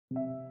Yes,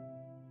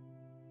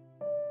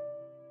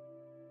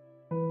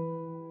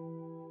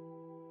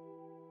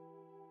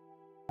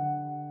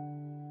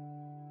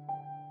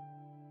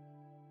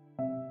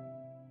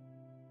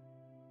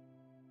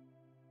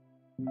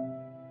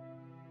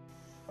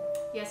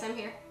 I'm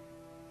here.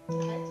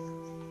 Okay.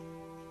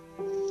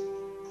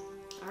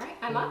 All right,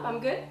 I'm up. I'm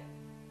good.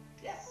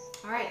 Yes.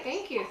 All right,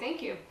 thank you.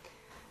 Thank you.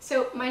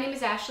 So, my name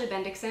is Ashley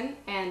Bendixson,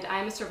 and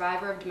I'm a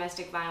survivor of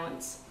domestic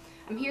violence.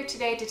 I'm here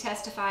today to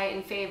testify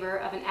in favor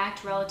of an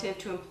act relative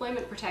to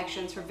employment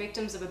protections for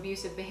victims of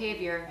abusive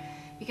behavior,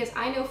 because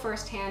I know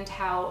firsthand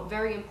how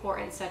very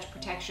important such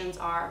protections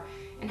are,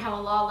 and how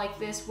a law like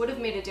this would have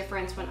made a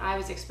difference when I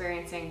was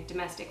experiencing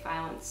domestic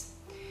violence.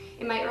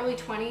 In my early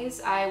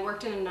 20s, I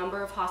worked in a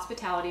number of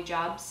hospitality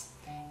jobs,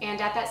 and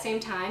at that same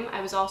time,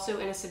 I was also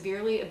in a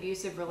severely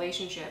abusive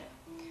relationship.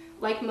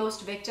 Like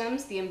most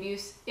victims, the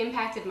abuse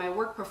impacted my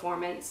work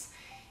performance.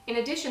 In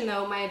addition,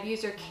 though, my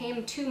abuser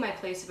came to my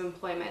place of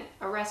employment,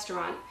 a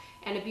restaurant,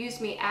 and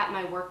abused me at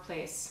my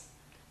workplace.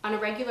 On a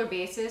regular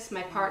basis,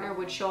 my partner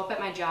would show up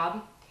at my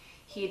job.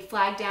 He'd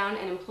flag down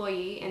an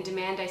employee and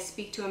demand I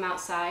speak to him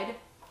outside.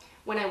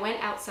 When I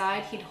went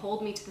outside, he'd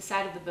hold me to the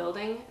side of the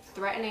building,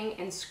 threatening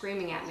and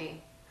screaming at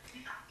me.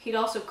 He'd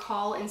also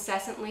call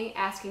incessantly,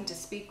 asking to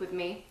speak with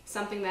me,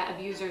 something that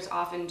abusers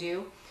often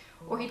do,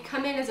 or he'd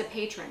come in as a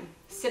patron,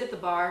 sit at the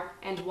bar,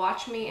 and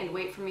watch me and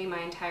wait for me my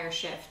entire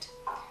shift.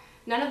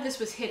 None of this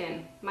was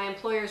hidden. My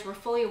employers were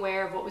fully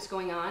aware of what was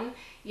going on,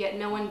 yet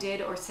no one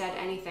did or said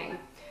anything.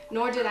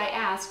 Nor did I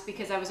ask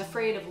because I was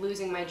afraid of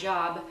losing my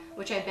job,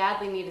 which I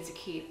badly needed to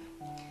keep.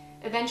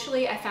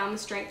 Eventually, I found the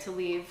strength to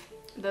leave,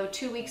 though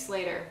 2 weeks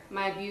later,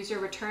 my abuser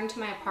returned to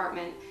my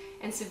apartment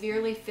and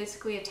severely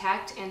physically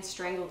attacked and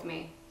strangled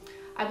me.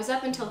 I was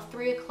up until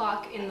 3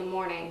 o'clock in the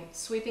morning,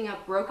 sweeping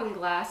up broken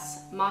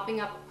glass,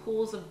 mopping up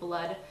pools of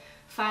blood,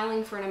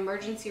 filing for an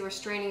emergency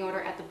restraining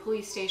order at the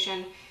police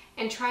station,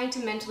 and trying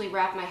to mentally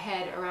wrap my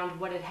head around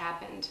what had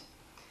happened.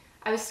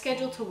 I was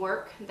scheduled to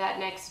work that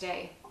next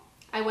day.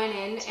 I went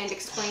in and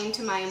explained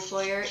to my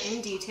employer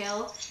in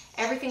detail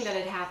everything that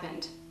had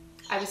happened.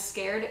 I was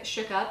scared,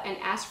 shook up, and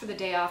asked for the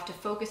day off to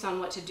focus on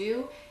what to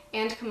do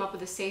and come up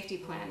with a safety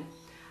plan.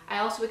 I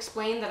also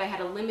explained that I had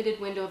a limited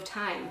window of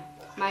time.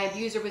 My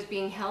abuser was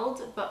being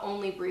held, but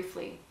only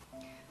briefly.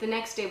 The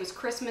next day was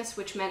Christmas,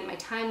 which meant my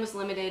time was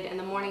limited, and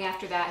the morning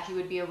after that he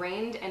would be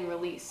arraigned and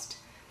released.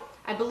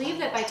 I believed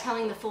that by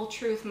telling the full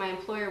truth, my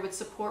employer would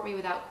support me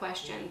without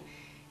question.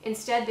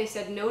 Instead, they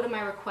said no to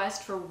my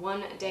request for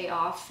 1 day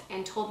off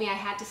and told me I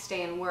had to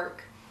stay and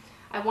work.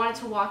 I wanted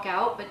to walk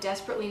out, but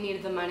desperately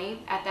needed the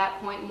money, at that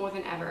point more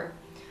than ever.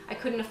 I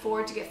couldn't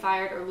afford to get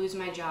fired or lose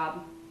my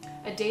job.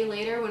 A day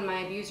later, when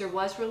my abuser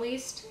was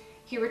released,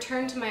 he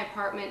returned to my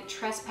apartment,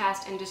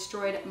 trespassed, and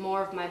destroyed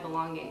more of my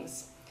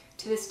belongings.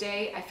 To this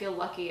day, I feel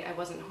lucky I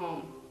wasn't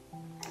home.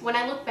 When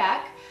I look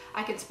back,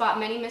 I can spot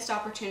many missed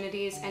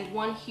opportunities, and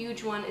one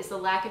huge one is the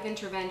lack of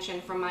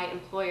intervention from my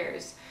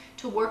employers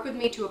to work with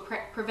me to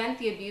prevent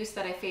the abuse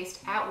that I faced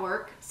at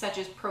work, such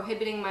as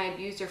prohibiting my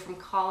abuser from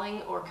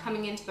calling or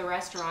coming into the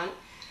restaurant,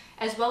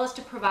 as well as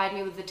to provide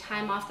me with the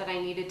time off that I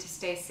needed to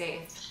stay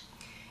safe.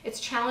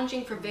 It's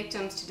challenging for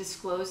victims to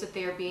disclose that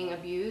they are being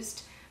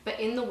abused, but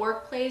in the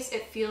workplace,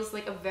 it feels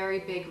like a very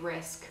big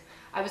risk.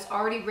 I was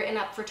already written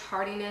up for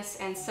tardiness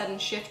and sudden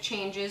shift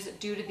changes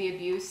due to the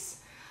abuse.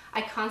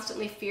 I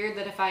constantly feared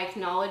that if I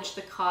acknowledged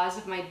the cause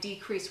of my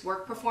decreased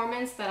work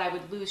performance, that I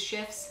would lose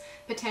shifts,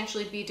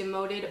 potentially be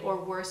demoted, or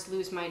worse,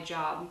 lose my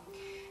job.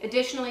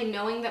 Additionally,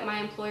 knowing that my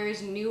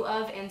employers knew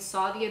of and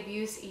saw the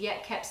abuse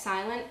yet kept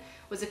silent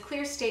was a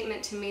clear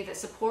statement to me that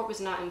support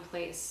was not in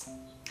place.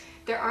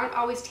 There aren't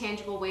always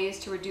tangible ways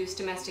to reduce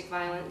domestic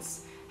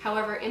violence.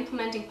 However,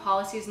 implementing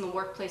policies in the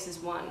workplace is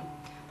one.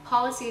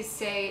 Policies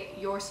say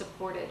you're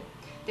supported.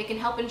 They can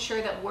help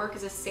ensure that work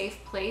is a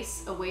safe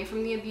place away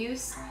from the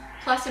abuse,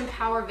 plus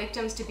empower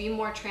victims to be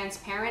more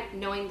transparent,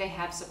 knowing they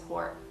have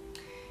support.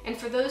 And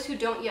for those who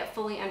don't yet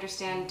fully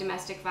understand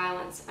domestic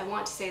violence, I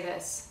want to say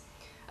this.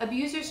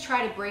 Abusers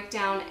try to break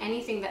down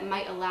anything that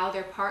might allow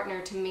their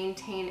partner to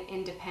maintain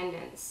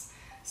independence.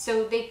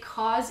 So they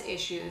cause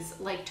issues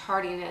like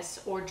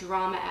tardiness or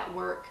drama at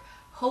work,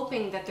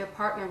 hoping that their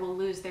partner will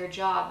lose their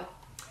job.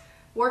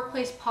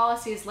 Workplace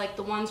policies like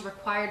the ones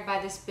required by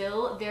this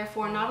bill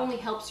therefore not only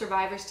help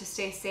survivors to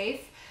stay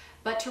safe,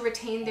 but to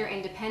retain their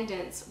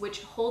independence,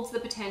 which holds the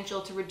potential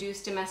to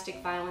reduce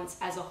domestic violence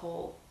as a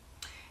whole.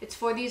 It's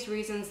for these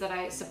reasons that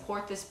I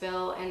support this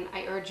bill, and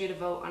I urge you to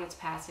vote on its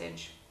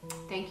passage.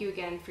 Thank you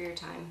again for your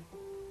time.